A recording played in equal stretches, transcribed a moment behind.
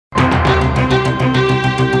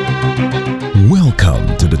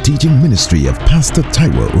Welcome to the teaching ministry of Pastor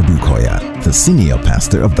Taiwo Odukoya, the senior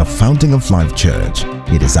pastor of the Fountain of Life Church.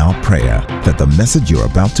 It is our prayer that the message you're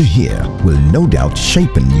about to hear will no doubt shape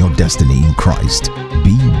your destiny in Christ.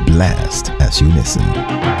 Be blessed as you listen.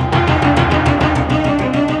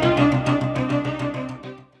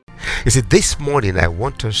 You see, this morning I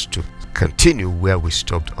want us to continue where we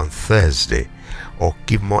stopped on Thursday, or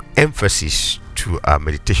give more emphasis to our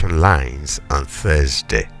meditation lines on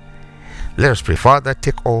Thursday. Let us pray. Father,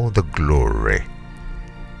 take all the glory.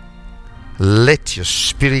 Let your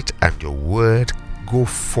spirit and your word go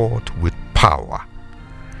forth with power.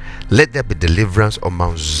 Let there be deliverance on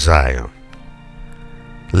Mount Zion.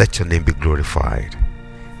 Let your name be glorified.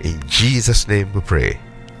 In Jesus' name we pray.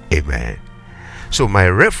 Amen. So my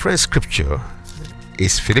reference scripture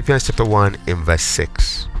is Philippians chapter 1 in verse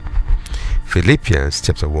 6. Philippians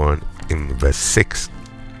chapter 1 in verse 6.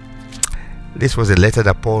 This was a letter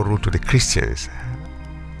that Paul wrote to the Christians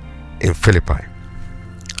in Philippi.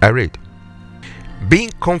 I read,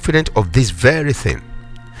 being confident of this very thing,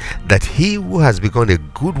 that he who has begun a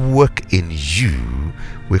good work in you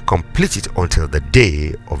will complete it until the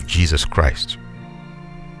day of Jesus Christ.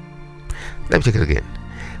 Let me take it again.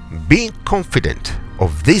 Being confident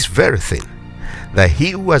of this very thing, that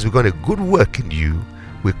he who has begun a good work in you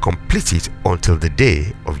will complete it until the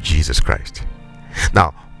day of Jesus Christ.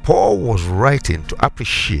 Now, Paul was writing to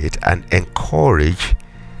appreciate and encourage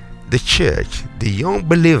the church, the young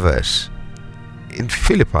believers in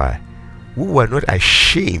Philippi, who were not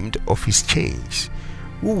ashamed of his change,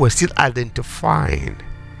 who were still identifying,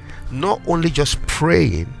 not only just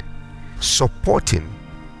praying, supporting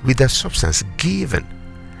with their substance given.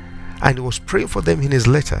 And he was praying for them in his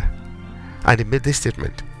letter, and he made this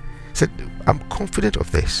statement. He said, I'm confident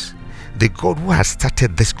of this. The God who has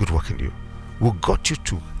started this good work in you will got you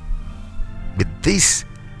to be this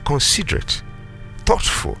considerate,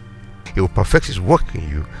 thoughtful. He will perfect his work in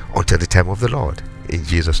you until the time of the Lord, in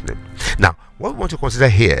Jesus' name. Now, what we want to consider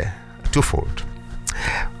here, twofold.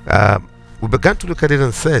 We began to look at it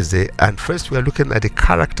on Thursday, and first we are looking at the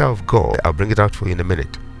character of God. I'll bring it out for you in a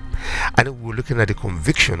minute. And we're looking at the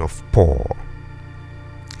conviction of Paul.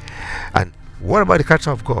 And what about the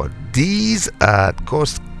character of God? These are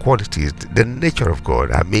God's qualities, the nature of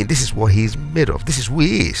God. I mean, this is what he's made of. This is who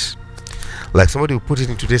he is. Like somebody will put it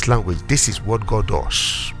into this language, this is what God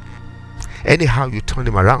does. Anyhow you turn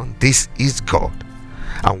him around, this is God.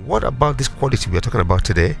 And what about this quality we are talking about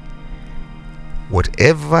today?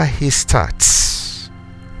 Whatever he starts,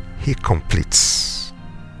 he completes.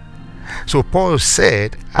 So Paul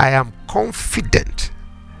said, I am confident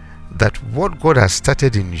that what God has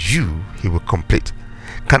started in you, he will complete.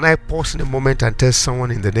 Can I pause in a moment and tell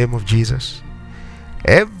someone in the name of Jesus?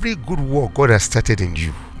 Every good work God has started in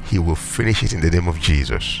you, he will finish it in the name of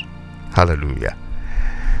Jesus. Hallelujah.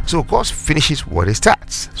 So God finishes what he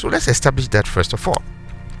starts. So let's establish that first of all.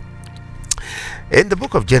 In the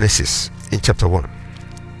book of Genesis, in chapter 1,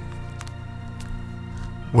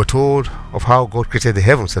 we're told of how God created the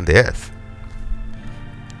heavens and the earth.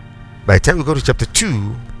 By the time we go to chapter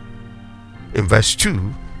 2, in verse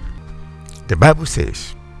 2, the Bible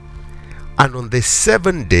says, and on the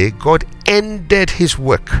seventh day God ended his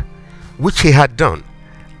work which he had done,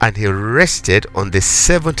 and he rested on the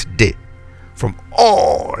seventh day from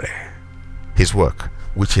all his work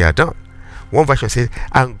which he had done. One version says,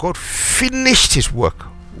 and God finished his work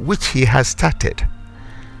which he has started.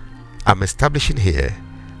 I'm establishing here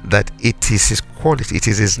that it is his quality, it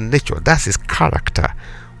is his nature, that's his character.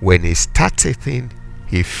 When he starts a thing,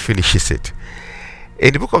 he finishes it.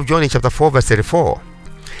 In the book of John, in chapter 4, verse 34,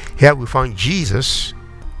 here we found Jesus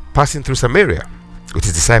passing through Samaria with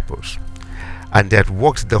his disciples. And they had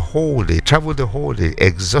walked the whole day, traveled the whole day,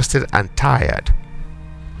 exhausted and tired.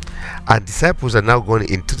 And disciples are now going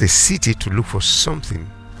into the city to look for something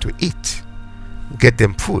to eat. Get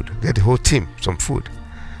them food, get the whole team some food.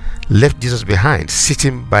 Left Jesus behind,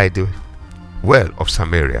 sitting by the well of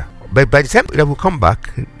Samaria. But by the time that we come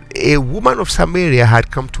back, a woman of Samaria had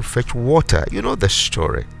come to fetch water. You know the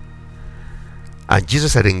story. And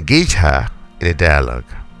Jesus had engaged her in a dialogue.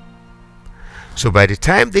 So by the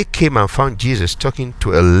time they came and found Jesus talking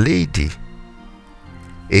to a lady,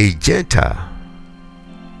 a Gentile,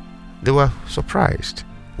 they were surprised.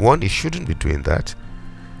 One, he shouldn't be doing that.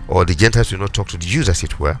 Or the Gentiles should not talk to the Jews, as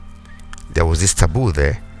it were. There was this taboo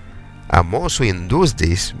there. And also in those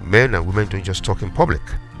days, men and women don't just talk in public.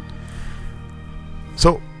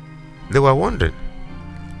 So they were wondering,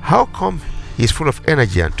 how come he's full of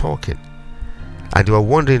energy and talking? And they were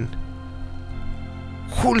wondering,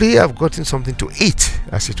 could he have gotten something to eat,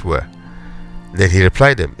 as it were? Then he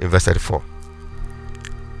replied them in verse 34.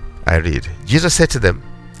 I read, Jesus said to them,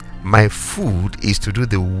 my food is to do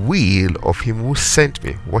the will of him who sent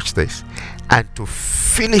me. Watch this. And to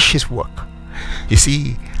finish his work. You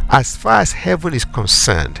see, as far as heaven is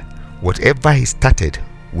concerned, whatever he started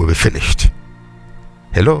will be finished.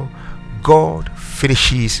 Hello? God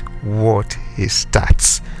finishes what he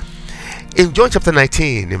starts. In John chapter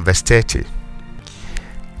 19, in verse 30,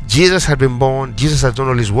 Jesus had been born. Jesus had done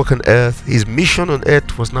all his work on earth. His mission on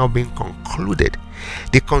earth was now being concluded.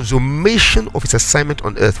 The consummation of his assignment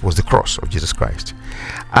on earth was the cross of Jesus Christ.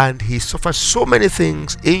 And he suffered so many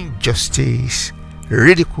things: injustice,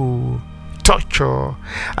 ridicule, torture.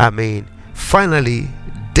 Finally,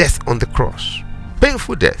 death on the cross.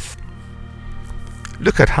 Painful death.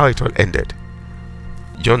 Look at how it all ended.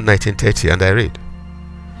 John 19:30, and I read.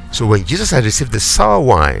 So when Jesus had received the sour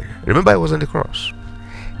wine, remember, he was on the cross,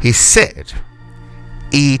 he said,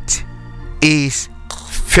 it is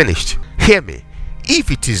finished. Hear me.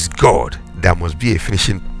 If it is God, there must be a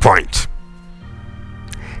finishing point.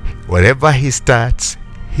 Whatever he starts,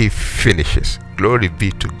 he finishes. Glory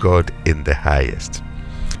be to God in the highest.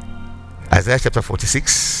 Isaiah chapter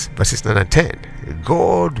 46, verses 9 and 10.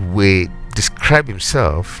 God will describe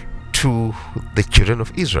himself to the children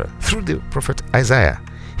of Israel through the prophet Isaiah.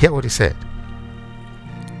 Hear what he said.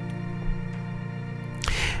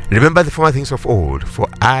 Remember the former things of old, for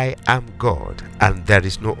I am God, and there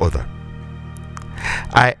is no other.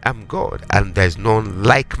 I am God, and there is none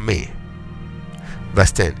like me.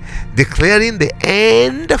 Verse 10. Declaring the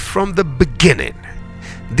end from the beginning.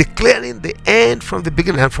 Declaring the end from the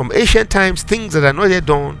beginning, and from ancient times things that are not yet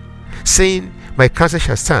done, saying, my counsel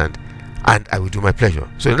shall stand, and I will do my pleasure.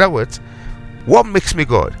 So in other words, what makes me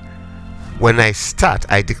God? When I start,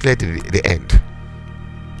 I declare the end.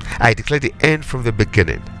 I declare the end from the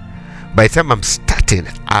beginning. By the time I'm starting,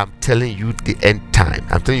 I'm telling you the end time.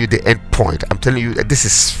 I'm telling you the end point. I'm telling you that this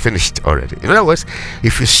is finished already. In other words,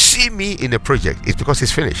 if you see me in a project, it's because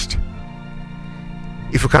it's finished.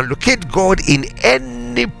 If you can locate God in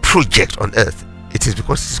any project on earth, it is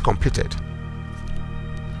because it's completed.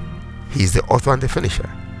 He is the author and the finisher.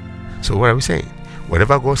 So what are we saying?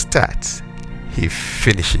 Whatever God starts, he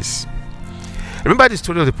finishes. Remember the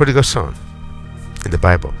story of the prodigal son in the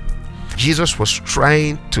Bible? Jesus was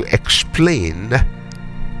trying to explain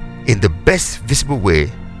in the best visible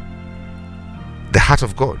way the heart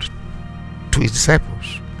of God to his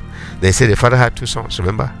disciples. They said the father had two sons,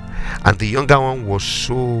 remember? And the younger one was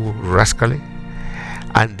so rascally,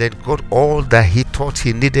 and then got all that he thought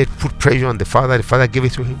he needed, put pressure on the father gave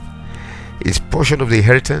it to him, his portion of the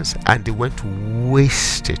inheritance, and they went to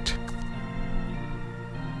waste it.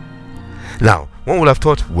 Now, one would have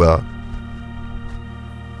thought, well,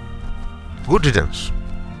 good riddance.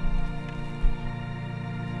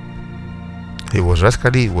 He was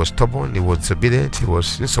rascally, he was stubborn, he was disobedient, he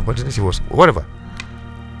was insubordinate, he was whatever.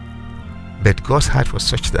 But God's heart was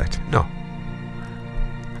such that, no,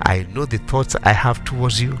 I know the thoughts I have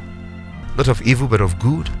towards you, not of evil but of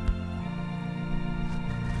good,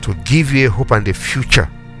 to give you a hope and a future.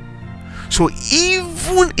 So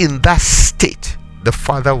even in that state, the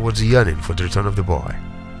father was yearning for the return of the boy.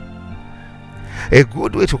 A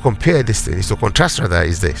good way to compare this thing, is to contrast rather,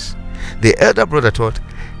 is this. The elder brother thought,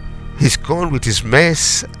 he's gone with his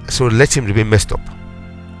mess, so let him remain messed up.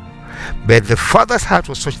 But the father's heart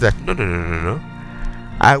was such that, no.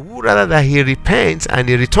 I would rather that he repents and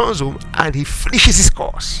he returns home and he finishes his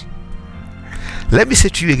course. Let me say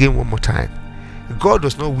to you again one more time. God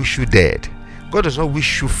does not wish you dead. God does not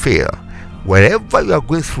wish you fail. Whatever you are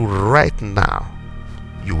going through right now,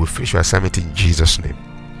 you will finish your assignment in Jesus' name.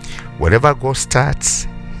 Whatever God starts,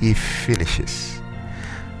 he finishes.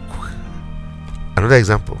 Another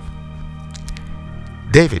example.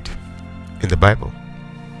 David in the Bible.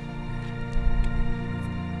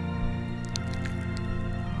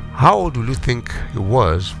 How old do you think he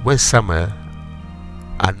was when Samuel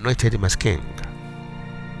anointed him as king?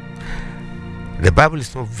 The Bible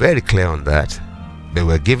is not very clear on that. They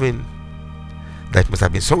were given that must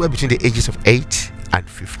have been somewhere between the ages of 8 and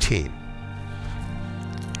 15.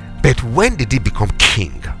 But when did he become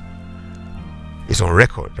king? It's on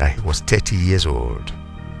record that he was 30 years old.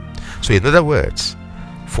 So in other words,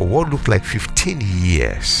 for what looked like 15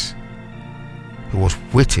 years, he was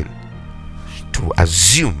waiting to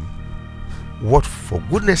assume what, for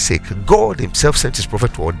goodness sake, God himself sent his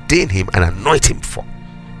prophet to ordain him and anoint him for.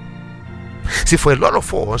 See, for a lot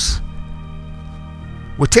of us,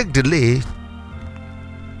 we take delay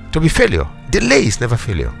to be failure. Delay is never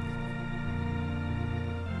failure.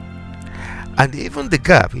 And even in the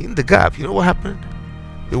gap, you know what happened?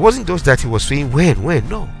 It wasn't just that he was saying when,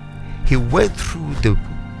 no. He went through the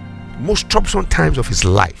most troublesome times of his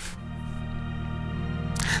life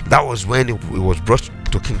That was when he was brought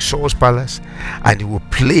to King Saul's palace, and he would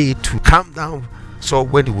play to calm down Saul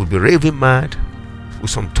when he would be raving mad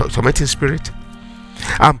with some tormenting spirit.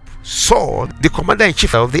 And Saul, the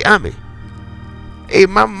commander-in-chief of the army, a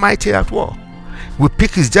man mighty at war, would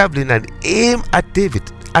pick his javelin and aim at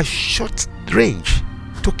David at short range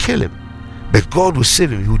to kill him. But God would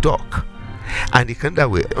save him. He would duck, and he came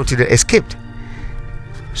that way until they escaped.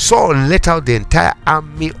 Saul let out the entire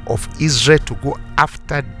army of Israel to go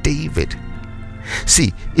after David.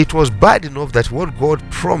 See, it was bad enough that what God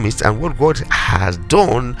promised and what God has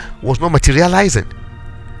done was not materializing.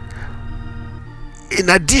 In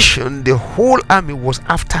addition, the whole army was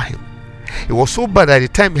after him. It was so bad at the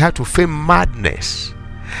time he had to feign madness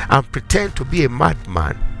and pretend to be a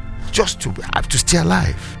madman just to stay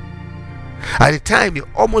alive. At the time, he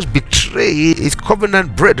almost betrayed his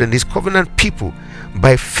covenant brethren, his covenant people,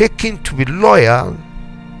 by faking to be loyal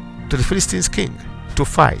to the Philistines' king to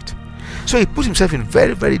fight. So he put himself in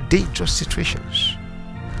very, very dangerous situations.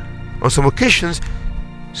 On some occasions,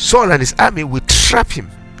 Saul and his army would trap him.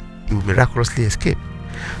 He would miraculously escape.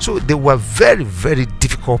 So they were very, very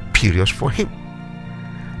difficult periods for him.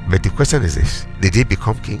 But the question is this: did he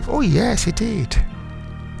become king? Oh yes, he did.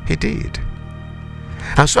 He did.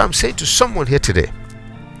 And so I'm saying to someone here today,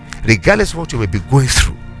 regardless of what you may be going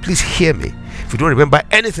through, please hear me. If you don't remember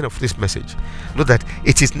anything of this message, know that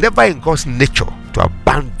it is never in God's nature to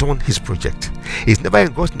abandon his project. It's never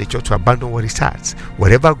in God's nature to abandon what he starts.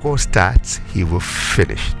 Whatever God starts, he will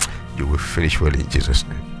finish. You will finish well in Jesus'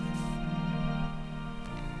 name.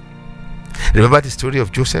 Remember the story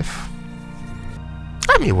of Joseph?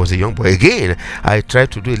 He was a young boy. Again, I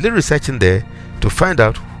tried to do a little research in there to find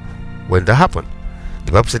out when that happened.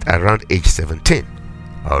 The Bible said around age 17.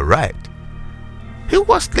 Alright. He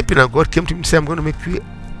was sleeping and God came to him and said, I'm going to make you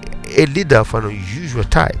a leader of an unusual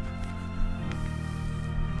type.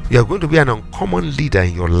 You are going to be an uncommon leader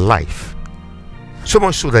in your life. So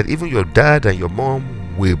much so that even your dad and your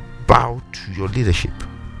mom will bow to your leadership.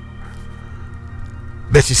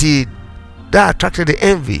 But you see, that attracted the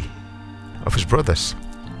envy of his brothers.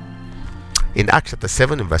 In Acts chapter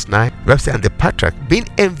 7 and verse 9, the Bible says, and the patriarch, being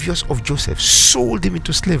envious of Joseph, sold him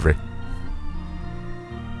into slavery.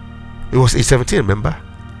 It was age 17, remember?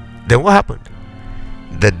 Then what happened?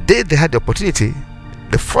 The day they had the opportunity,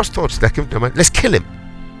 the first thought that came to their mind, let's kill him.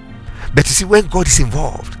 But you see, when God is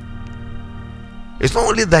involved, it's not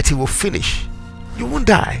only that he will finish. You won't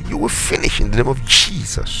die. You will finish in the name of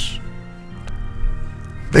Jesus.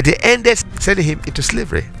 But they ended selling him into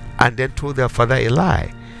slavery and then told their father a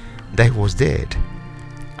lie that he was dead.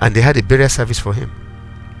 And they had a burial service for him.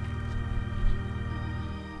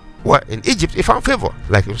 Well, in Egypt, he found favor,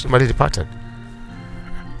 like it was somebody departed.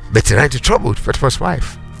 But he ran into trouble with Potiphar's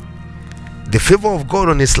wife. The favor of God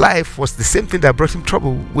on his life was the same thing that brought him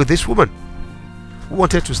trouble with this woman who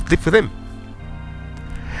wanted to sleep with him.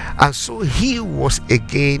 And so he was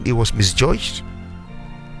misjudged.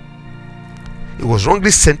 He was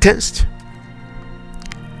wrongly sentenced.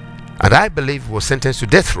 And I believe he was sentenced to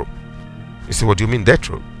death row. You say, what do you mean death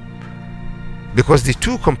row? Because the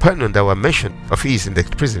two companions that were mentioned of his in the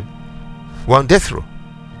prison were on death row,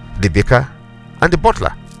 the baker and the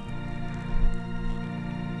butler.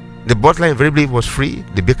 The butler invariably was free,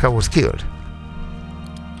 the baker was killed.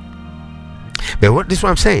 But this is what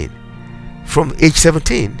I'm saying. From age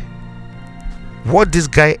 17, what this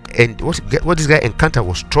guy encountered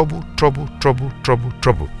was trouble.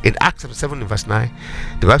 In Acts 7 verse 9,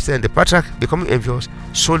 the Bible says, and the patriarch, becoming envious,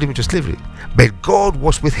 sold him into slavery. But God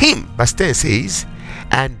was with him, verse 10 says,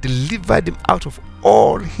 and delivered him out of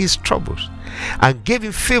all his troubles, and gave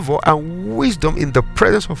him favor and wisdom in the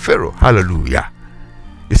presence of Pharaoh. Hallelujah.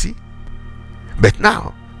 You see? But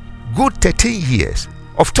now, good 13 years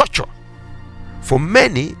of torture. For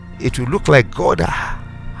many, it will look like God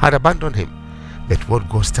had abandoned him. But what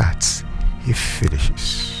God starts, he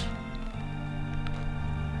finishes.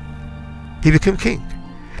 He became king.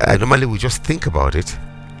 Normally we just think about it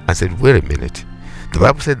and said, wait a minute. The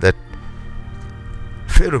Bible said that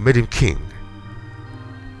Pharaoh made him king.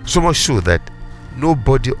 So much so that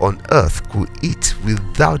nobody on earth could eat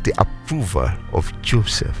without the approval of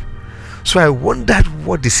Joseph. So I wondered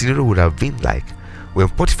what the scenario would have been like when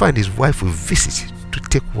Potiphar and his wife would visit to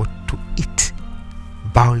take what to eat,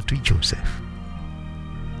 bowing to Joseph.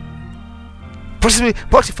 Possibly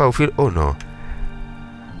Potiphar will feel, oh no,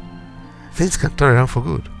 things can turn around for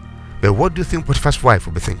good. But what do you think Potiphar's wife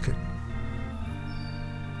will be thinking?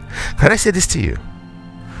 Can I say this to you?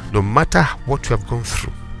 No matter what you have gone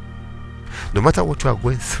through, no matter what you are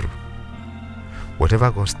going through, whatever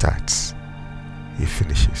God starts, he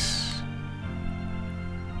finishes.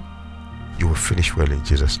 You will finish well in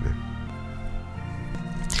Jesus' name.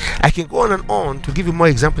 I can go on and on to give you more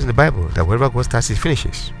examples in the Bible that wherever God starts, He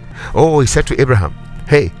finishes. Oh, He said to Abraham,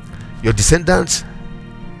 hey, your descendants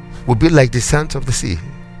will be like the sands of the sea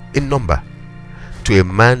in number, to a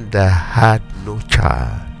man that had no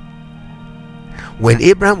child. When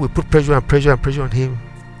Abraham will put pressure on him,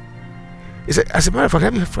 he said, as a matter of fact,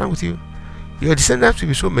 let me have fun with you. Your descendants will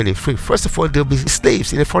be so many. First of all, they'll be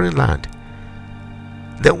slaves in a foreign land.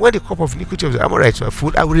 Then when the cup of iniquity of the Amorites are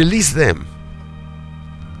full, I will release them.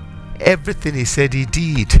 Everything he said, he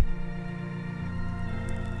did.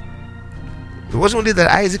 It wasn't only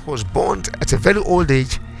that Isaac was born at a very old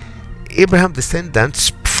age. Abraham's descendants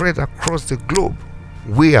spread across the globe.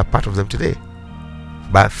 We are part of them today.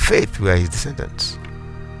 By faith, we are his descendants.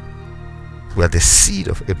 We are the seed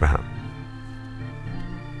of Abraham.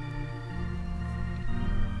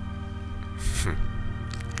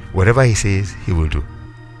 Whatever he says, he will do.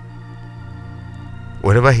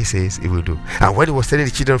 Whatever he says, he will do. And when he was telling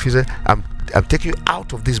the children of Israel, I'm taking you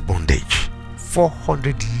out of this bondage,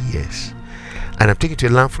 400 years, and I'm taking you to a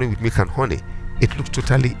land flowing with milk and honey, it looked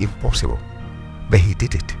totally impossible, but he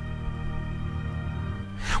did it.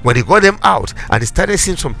 When he got them out and they started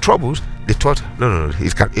seeing some troubles, they thought, no,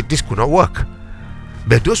 this could not work.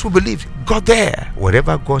 But those who believed got there.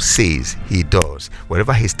 Whatever God says, he does.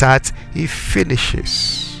 Whatever he starts, he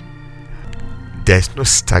finishes. There's no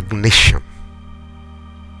stagnation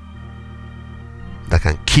that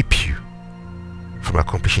can keep you from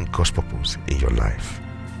accomplishing God's purpose in your life.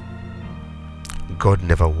 God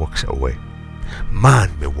never walks away.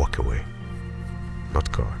 Man may walk away,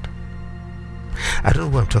 not God. I don't know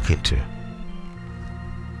who I'm talking to.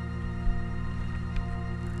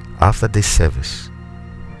 After this service,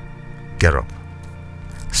 get up,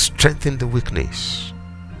 strengthen the weakness,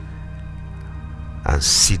 and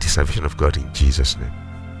see the salvation of God in Jesus' name.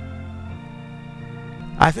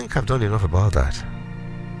 I think I've done enough about that.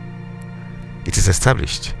 It is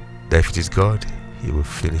established that if it is God, he will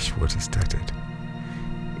finish what he started.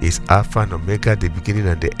 He is Alpha and Omega, the beginning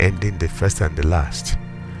and the ending, the first and the last.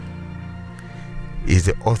 He is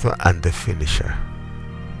the author and the finisher.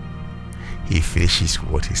 He finishes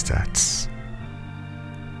what he starts.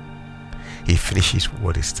 He finishes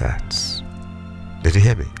what he starts. Did you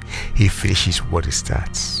hear me? He finishes what he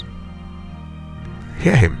starts.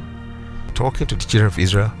 Hear him talking to the children of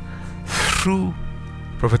Israel through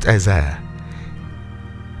Prophet Isaiah.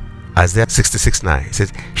 Isaiah 66:9. He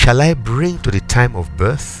says, shall I bring to the time of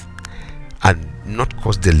birth and not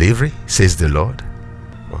cause delivery, says the Lord?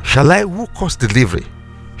 Or shall I who cause delivery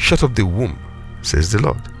shut up the womb, says the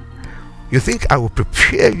Lord? You think I will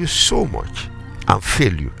prepare you so much and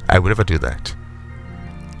fail you? I will never do that.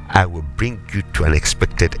 I will bring you to an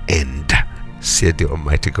expected end, said the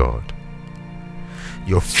Almighty God.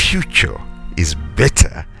 Your future is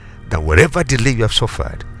better than whatever delay you have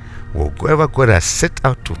suffered. Whatever God has set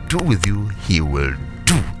out to do with you, he will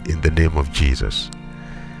do in the name of Jesus.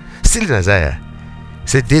 Still in Isaiah, he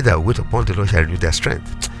said, they that wait upon the Lord shall renew their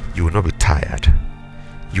strength. You will not be tired.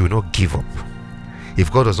 You will not give up.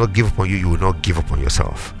 If God does not give up on you, you will not give up on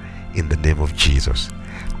yourself. In the name of Jesus.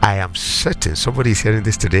 I am certain somebody is hearing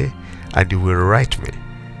this today and you will write me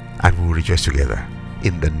and we will rejoice together.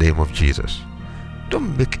 In the name of Jesus.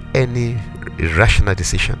 Don't make any irrational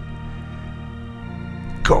decision.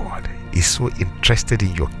 God is so interested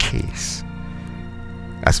in your case.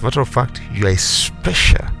 As a matter of fact, you are a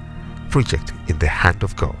special project in the hand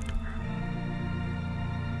of God.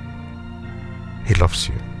 He loves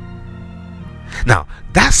you. Now,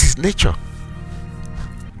 that's his nature.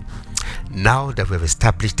 Now that we have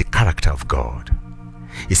established the character of God,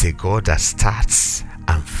 it's a God that starts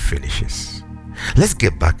and finishes. Let's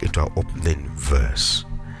get back into our opening verse,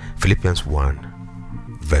 Philippians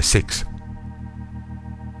 1 verse 6.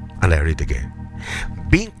 And I read again.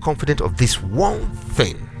 Being confident of this one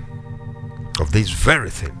thing, of this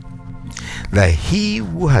very thing, that he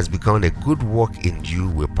who has begun a good work in you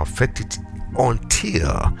will perfect it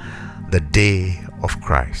until the day of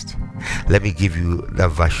Christ. Let me give you that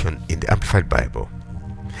version in the Amplified Bible.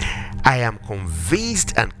 I am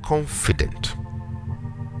convinced and confident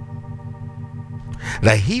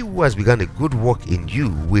that he who has begun a good work in you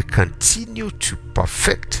will continue to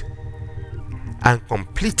perfect and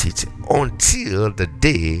complete it until the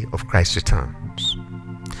day of Christ returns.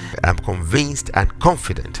 I'm convinced and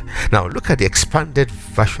confident. Now look at the expanded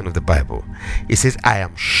version of the Bible. It says, I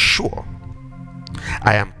am sure,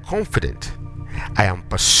 I am confident, I am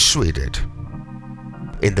persuaded.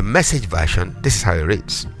 In the Message version, this is how it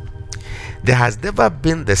reads. There has never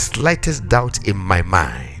been the slightest doubt in my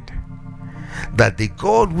mind that the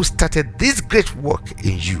God who started this great work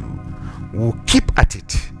in you will keep at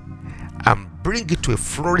it and bring it to a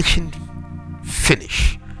flourishing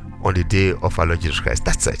finish on the day of our Lord Jesus Christ.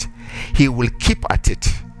 That's it. He will keep at it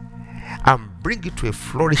and bring it to a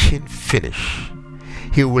flourishing finish.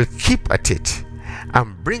 He will keep at it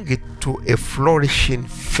and bring it to a flourishing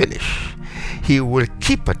finish. He will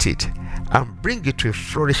keep at it and bring it to a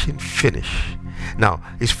flourishing finish. Now,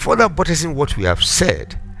 it's further buttressing what we have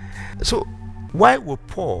said. So, why would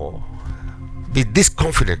Paul be this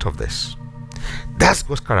confident of this? That's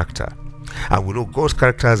God's character. And we know God's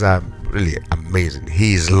characters are really amazing.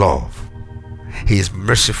 He is love. He is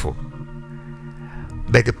merciful.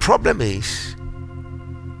 But the problem is,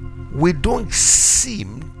 we don't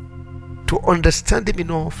seem to understand him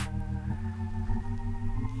enough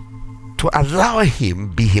to allow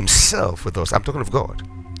him be himself with us. I'm talking of God.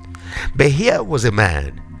 But here was a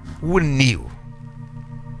man who knew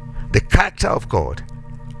the character of God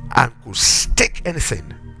and could stake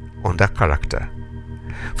anything on that character.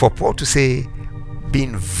 For Paul to say,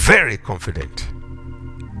 being very confident,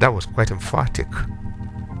 that was quite emphatic.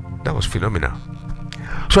 That was phenomenal.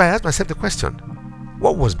 So I asked myself the question,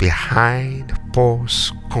 what was behind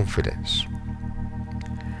Paul's confidence?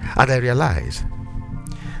 And I realized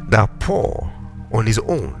that Paul, on his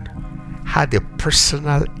own, had a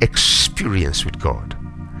personal experience with God.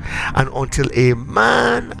 And until a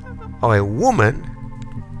man or a woman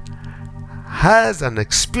has an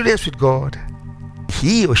experience with God,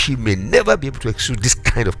 he or she may never be able to exude this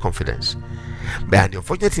kind of confidence. But the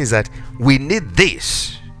unfortunate thing is that we need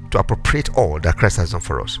this to appropriate all that Christ has done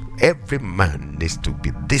for us. Every man needs to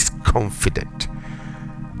be this confident.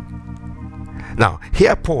 Now,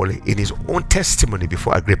 here Paul, in his own testimony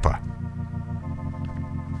before Agrippa,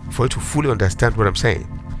 for you to fully understand what I'm saying,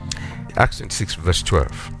 Acts 26 verse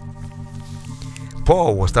 12,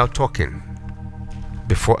 Paul was now talking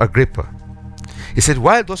before Agrippa. He said,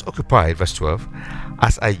 while thus occupied, verse 12,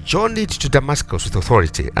 as I journeyed to Damascus with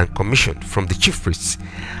authority and commission from the chief priests,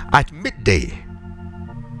 at midday,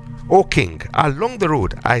 O king, along the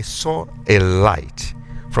road I saw a light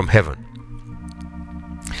from heaven,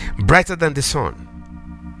 brighter than the sun,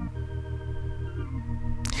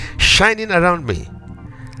 shining around me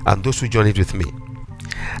and those who journeyed with me.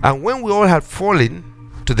 And when we all had fallen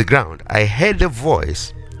to the ground, I heard a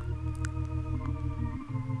voice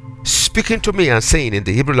speaking to me and saying in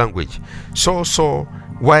the Hebrew language, Saul, Saul,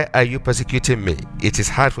 why are you persecuting me? It is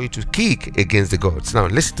hard for you to kick against the gods. Now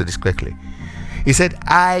listen to this quickly. He said,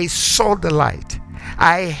 I saw the light,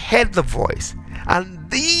 I heard the voice, and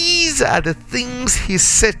these are the things he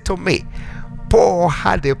said to me. Paul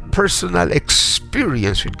had a personal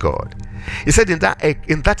experience with God. He said in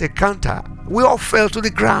that encounter, we all fell to the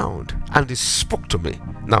ground and he spoke to me.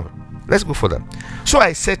 Now, let's go further. So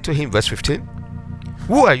I said to him, verse 15,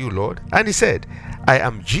 who are you, Lord? And he said, I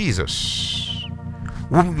am Jesus,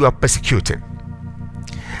 whom you are persecuting.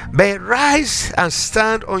 But rise and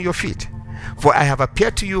stand on your feet, for I have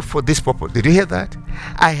appeared to you for this purpose. Did you hear that?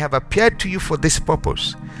 I have appeared to you for this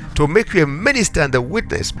purpose, to make you a minister and a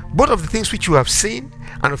witness, both of the things which you have seen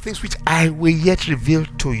and of things which I will yet reveal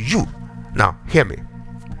to you. Now, hear me.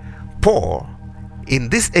 Paul, in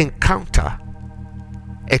this encounter,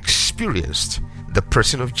 experienced the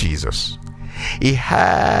person of Jesus. He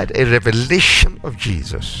had a revelation of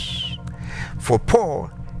Jesus. For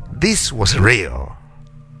Paul, this was real.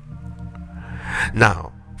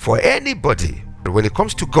 Now, for anybody, when it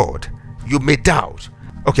comes to God, you may doubt.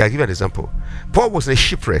 Okay, I'll give you an example. Paul was in a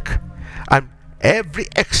shipwreck, and every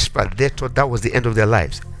expert there thought that was the end of their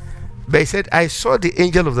lives. But he said, I saw the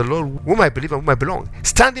angel of the Lord, whom I believe and whom I belong,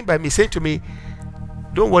 standing by me, saying to me,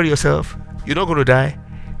 don't worry yourself, you're not going to die.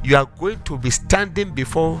 You are going to be standing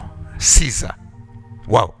before Caesar.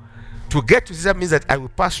 Wow. To get to Caesar means that I will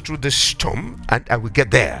pass through the storm and I will get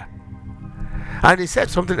there. And he said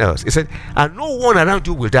something else. He said, and no one around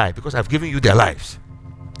you will die because I've given you their lives.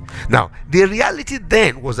 Now, the reality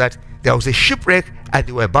then was that there was a shipwreck and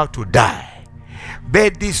they were about to die.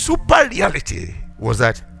 But the super reality was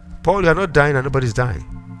that, Paul, you are not dying and nobody's dying.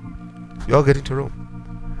 You're all getting to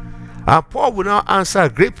Rome. And Paul will now answer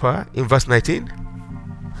Agrippa in verse 19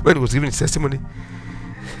 when he was giving his testimony.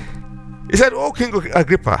 He said, O King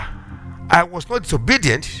Agrippa, I was not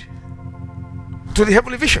disobedient to the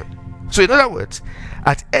heavenly vision. So in other words,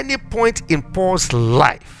 at any point in Paul's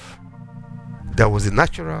life, there was the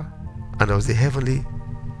natural and there was the heavenly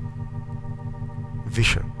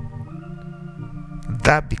vision.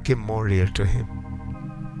 That became more real to him.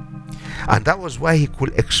 And that was why he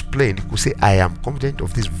could explain, he could say, I am confident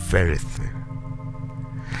of this very thing.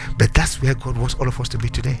 But that's where God wants all of us to be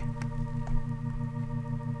today.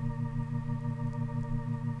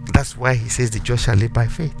 That's why he says the just shall live by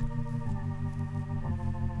faith.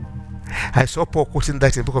 I saw Paul quoting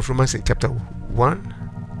that in the book of Romans in chapter 1.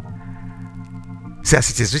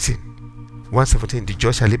 Says, it is written, 1:17, the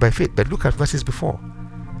just shall live by faith. But look at verses before.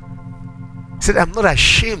 He said, I'm not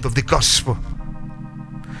ashamed of the gospel,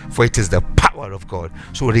 for it is the power of God.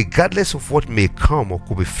 So regardless of what may come or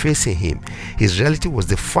could be facing him, his reality was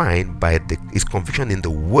defined by his conviction in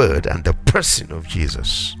the word and the person of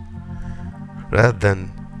Jesus, rather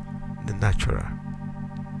than the natural.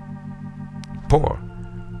 Paul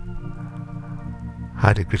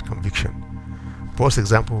had a great conviction. Paul's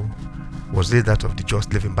example was that of the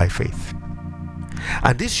just living by faith.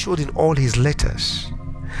 And this showed in all his letters.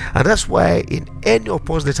 And that's why in any of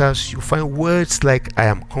Paul's letters you find words like I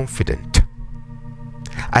am confident,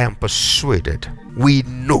 I am persuaded, we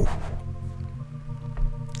know.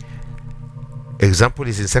 Example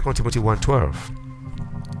is in 2 Timothy 1:12.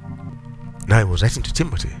 Now he was writing to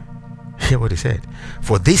Timothy. Hear what he said.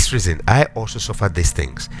 For this reason I also suffered these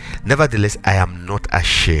things. Nevertheless I am not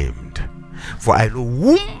ashamed. For I know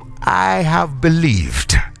whom I have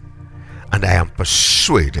believed, and I am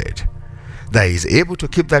persuaded that he is able to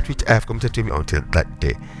keep that which I have committed to him until that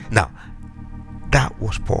day. Now, that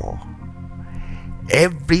was Paul.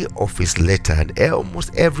 Every of his letter and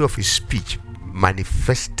almost every of his speech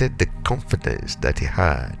manifested the confidence that he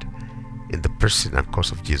had in the person and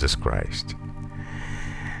cause of Jesus Christ.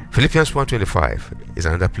 Philippians 1:25 is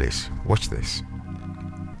another place. Watch this.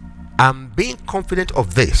 I'm being confident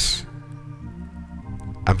of this.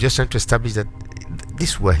 I'm just trying to establish that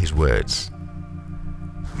these were his words.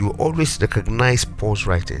 You always recognize Paul's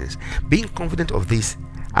writings. Being confident of this,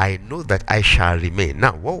 I know that I shall remain.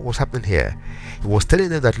 Now, what was happening here? He was telling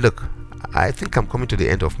them that, look, I think I'm coming to the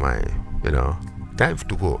end of my, time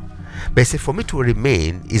to go. But he said, for me to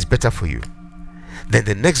remain is better for you. Then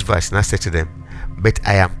the next verse now said to them, but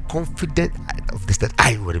I am confident of this, that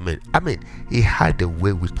I will remain. I mean, he had a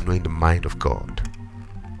way with knowing the mind of God.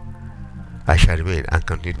 I shall remain and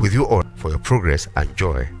continue with you all for your progress and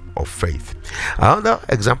joy of faith. Another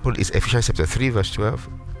example is Ephesians chapter 3 verse 12.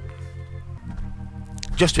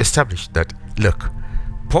 Just to establish that, look,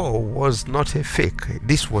 Paul was not a fake.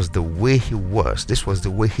 This was the way he was. This was the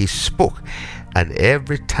way he spoke. And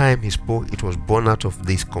every time he spoke, it was born out of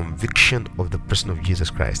this conviction of the person of Jesus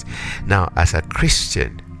Christ. Now, as a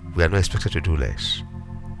Christian, we are not expected to do less.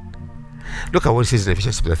 Look at what it says in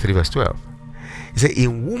Ephesians chapter 3 verse 12. He said,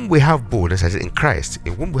 in whom we have boldness, as in Christ,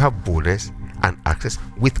 in whom we have boldness and access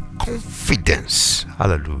with confidence.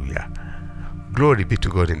 Hallelujah. Glory be to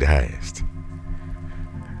God in the highest.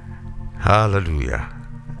 Hallelujah.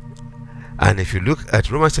 And if you look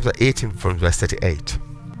at Romans chapter 18 from verse 38,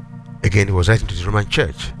 again he was writing to the Roman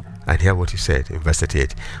church, and hear what he said in verse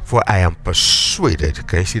 38. For I am persuaded.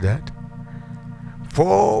 Can you see that?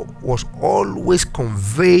 Paul was always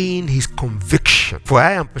conveying his conviction. For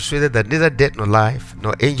I am persuaded that neither death nor life,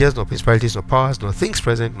 nor angels, nor principalities, nor powers, nor things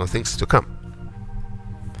present, nor things to come,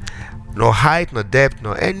 nor height, nor depth,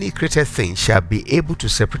 nor any created thing shall be able to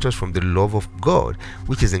separate us from the love of God,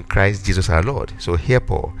 which is in Christ Jesus our Lord. So here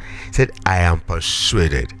Paul said, I am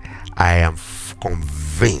persuaded, I am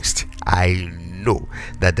convinced, I know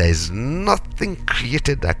that there is nothing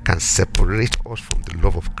created that can separate us from the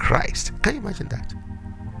love of Christ. Can you imagine that?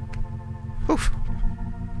 Oof.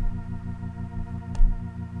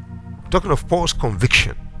 Talking of Paul's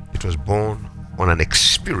conviction, it was born on an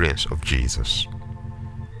experience of Jesus.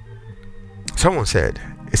 Someone said,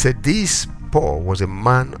 this Paul was a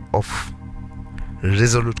man of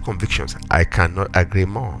resolute convictions. I cannot agree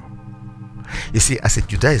more. You see, as a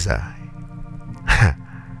Judaizer,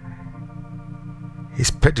 his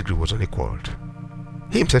pedigree was unequaled.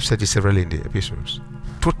 He himself said it severally in the epistles.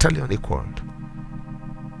 Totally unequaled.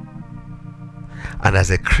 And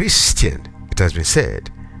as a Christian, it has been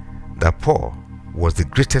said that Paul was the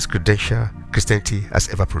greatest credential Christianity has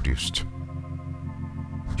ever produced.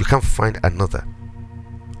 You can't find another,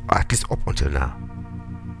 or at least up until now.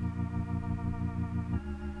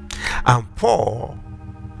 And Paul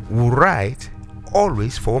will write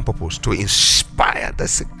always for one purpose: to inspire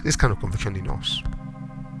this kind of conviction in us.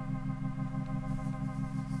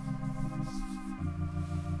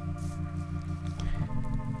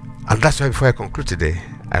 And that's why, before I conclude today,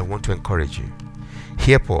 I want to encourage you.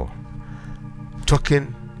 Hear Paul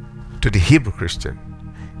talking to the Hebrew Christian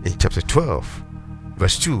in chapter 12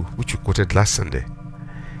 verse 2, which we quoted last Sunday.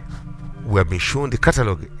 We have been shown the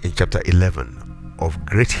catalogue in chapter 11 of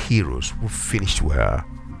great heroes who finished well.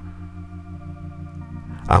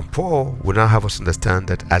 And Paul will now have us understand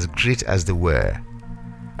that as great as they were,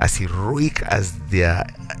 as heroic as their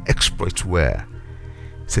exploits were,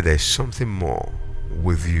 so there is something more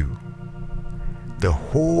with you. The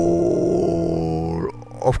whole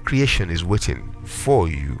of creation is waiting for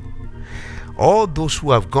you. All those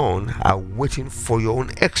who have gone are waiting for your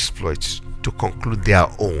own exploits to conclude their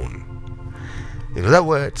own. In other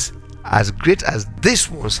words, as great as these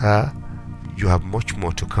ones are, you have much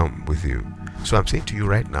more to come with you. So I'm saying to you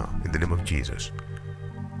right now, in the name of Jesus,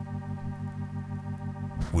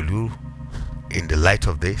 will you, in the light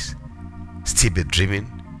of this, still be dreaming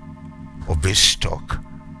of being stuck?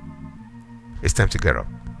 It's time to get up.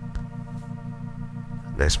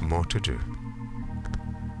 There's more to do.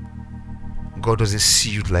 God doesn't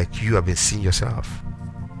see you like you have been seeing yourself.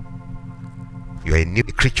 You are a new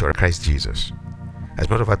creature in Christ Jesus. As a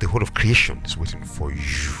matter of fact, the whole of creation is waiting for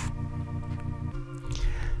you.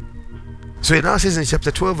 So it now says in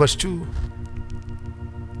chapter 12, verse 2,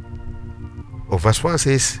 or verse 1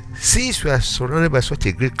 says, since we are surrounded by such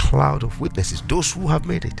a great cloud of witnesses, those who have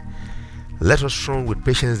made it, let us run with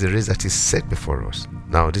patience the race that is set before us.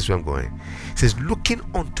 Now, this is where I'm going. It says, looking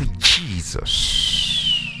unto Jesus.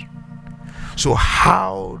 So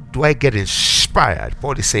how do I get inspired?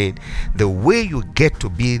 Paul is saying the way you get to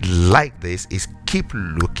be like this is keep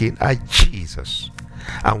looking at Jesus.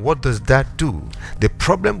 And what does that do? The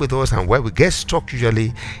problem with us and why we get stuck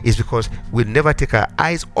usually is because we never take our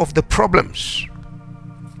eyes off the problems.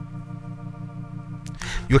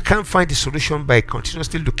 You can't find the solution by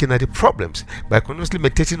continuously looking at the problems, by continuously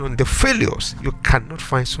meditating on the failures. You cannot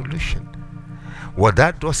find solution. What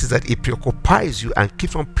that does is that it preoccupies you and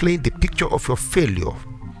keeps on playing the picture of your failure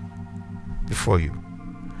before you.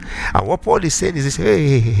 And what Paul is saying is this: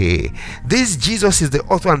 hey, this Jesus is the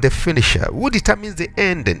author and the finisher. Who determines the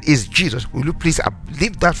ending is Jesus. Will you please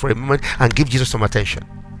leave that for a moment and give Jesus some attention?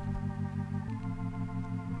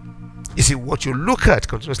 You see, what you look at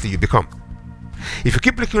continuously, you become. If you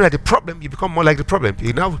keep looking at the problem, you become more like the problem.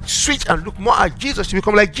 You now switch and look more at Jesus, you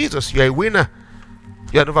become like Jesus. You are a winner.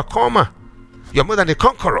 You are an overcomer. You are more than a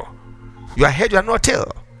conqueror. You are head, you are not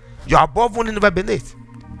tail. You are above only, never beneath.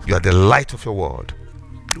 You are the light of your world.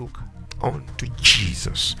 Look on to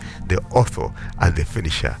Jesus, the author and the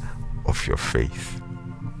finisher of your faith.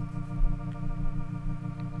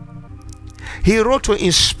 He wrote to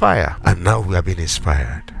inspire, and now we are being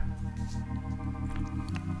inspired.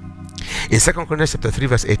 In 2 Corinthians chapter 3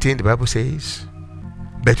 verse 18, the Bible says,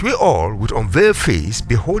 but we all, with unveiled face,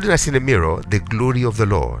 beholding as in a mirror the glory of the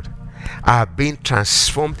Lord, are being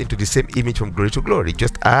transformed into the same image from glory to glory,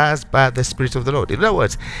 just as by the Spirit of the Lord. In other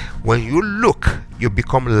words, when you look, you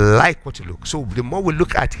become like what you look. So the more we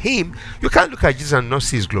look at Him, you can't look at Jesus and not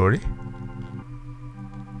see His glory.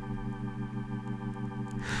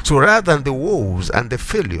 So rather than the woes and the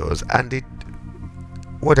failures and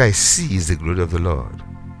what I see is the glory of the Lord.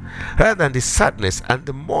 Rather than the sadness and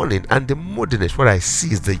the mourning and the moodiness, what I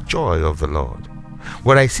see is the joy of the Lord.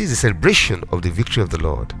 What I see is the celebration of the victory of the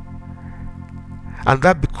Lord. And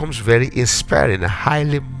that becomes very inspiring and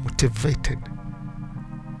highly motivated.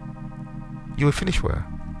 You will finish well.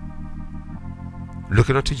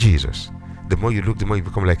 Looking unto Jesus. The more you look, the more you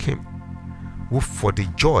become like Him, who for the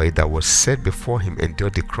joy that was set before Him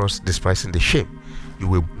endured the cross, despising the shame. You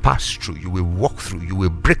will pass through, you will walk through, you will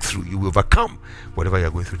break through, you will overcome whatever you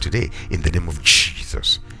are going through today in the name of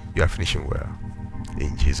Jesus. You are finishing well.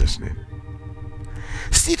 In Jesus' name.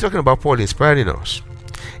 Still talking about Paul inspiring us.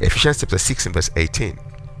 Ephesians chapter 6 and verse 18.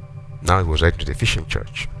 Now he was writing to the Ephesian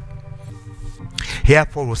church. Here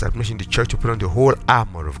Paul was admonishing the church to put on the whole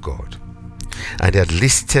armor of God. And he had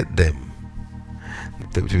listed them.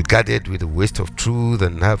 To be guarded with the waist of truth,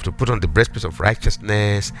 and have to put on the breastplate of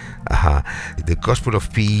righteousness, the gospel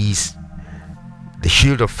of peace, the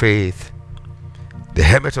shield of faith, the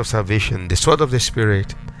helmet of salvation, the sword of the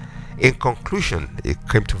Spirit. In conclusion, it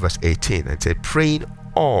came to verse 18 and said, praying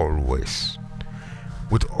always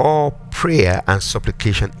with all prayer and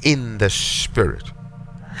supplication in the Spirit.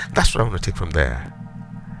 That's what I want to take from there.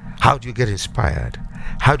 How do you get inspired?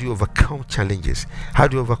 How do you overcome challenges? How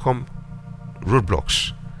do you overcome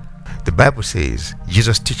roadblocks? The Bible says,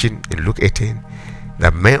 Jesus teaching in Luke 18,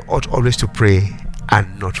 that men ought always to pray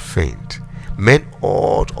and not faint. Men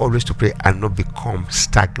ought always to pray and not become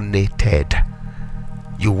stagnated.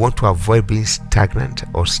 You want to avoid being stagnant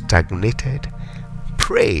or stagnated?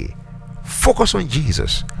 Pray. Focus on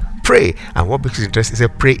Jesus. Pray. And what makes it interesting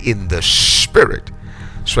is pray in the Spirit.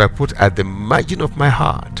 So I put at the margin of my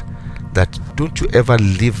heart that don't you ever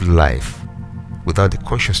live life without the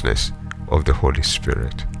consciousness of the Holy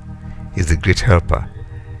Spirit. He's the great helper.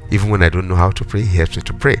 Even when I don't know how to pray, He helps me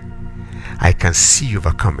to pray. I can see you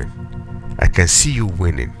overcoming. I can see you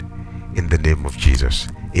winning in the name of Jesus.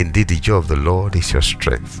 Indeed, the joy of the Lord is your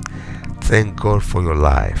strength. Thank God for your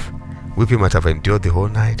life. Weeping might have endured the whole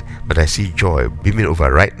night, but I see joy beaming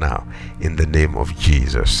over right now in the name of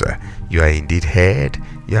Jesus. You are indeed head,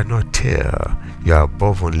 you are not tail. You are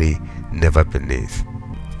above only, never beneath.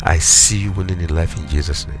 I see you winning in life in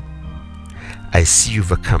Jesus' name. I see you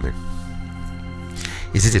overcoming.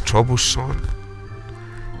 Is it a troubled son?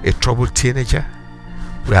 A troubled teenager?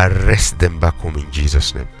 We arrest them back home in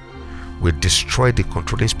Jesus' name. We destroy the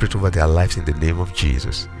controlling spirit over their lives in the name of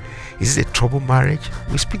Jesus. Is it a troubled marriage?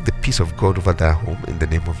 We speak the peace of God over their home in the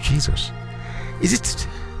name of Jesus. Is it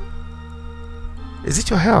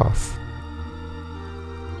your health?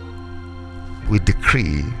 We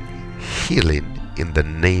decree healing in the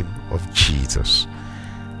name of Jesus.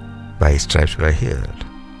 By his stripes we are healed.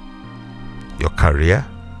 Your career,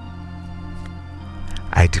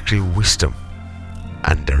 I decree wisdom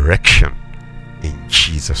and direction in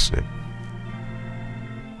Jesus' name.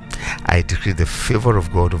 I decree the favor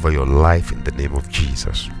of God over your life in the name of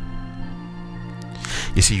Jesus.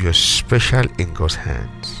 You see, you are special in God's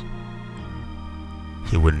hands.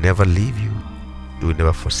 He will never leave you. He will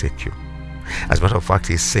never forsake you. As a matter of fact,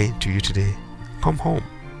 he's saying to you today, come home.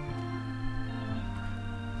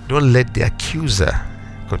 Don't let the accuser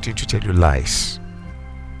continue to tell you lies.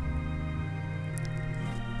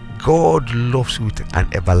 God loves you with an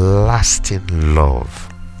everlasting love.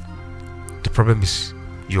 The problem is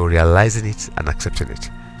you're realizing it and accepting it,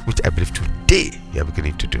 which I believe today you are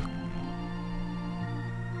beginning to do.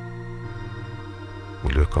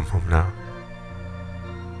 Will you come home now?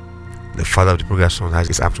 The father of the prodigal son has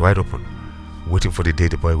his arms wide open, waiting for the day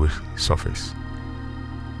the boy will surface.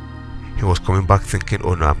 He was coming back thinking,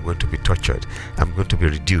 oh no, I'm going to be tortured, I'm going to be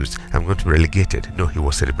reduced, I'm going to be relegated. No, he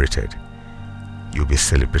was celebrated. You'll be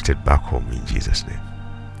celebrated back home in Jesus' name.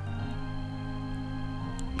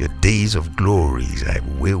 Your days of glory are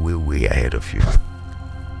way, way, way ahead of you.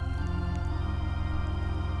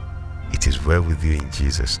 It is well with you in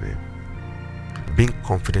Jesus' name. Being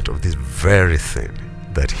confident of this very thing,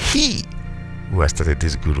 that he who has started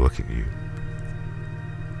this good work in you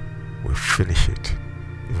will finish it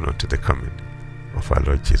even unto the coming of our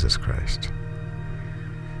Lord Jesus Christ.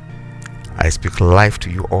 I speak life to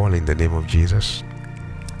you all in the name of Jesus.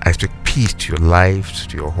 I speak peace to your lives,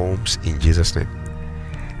 to your homes in Jesus' name.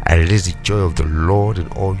 I release the joy of the Lord in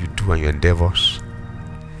all you do and your endeavors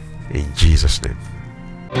in Jesus' name.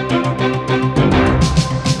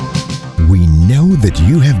 We know that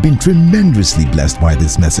you have been tremendously blessed by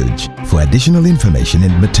this message. For additional information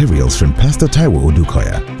and materials from Pastor Taiwo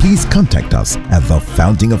Odukoya, please contact us at the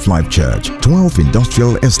Fountain of Life Church, 12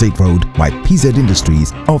 Industrial Estate Road by PZ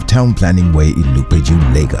Industries of Town Planning Way in Lupeju,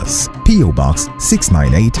 Lagos. P.O. Box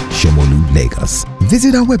 698, Shomolu, Lagos.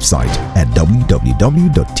 Visit our website at www.tfolc.org.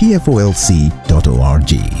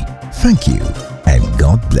 Thank you and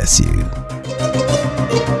God bless you.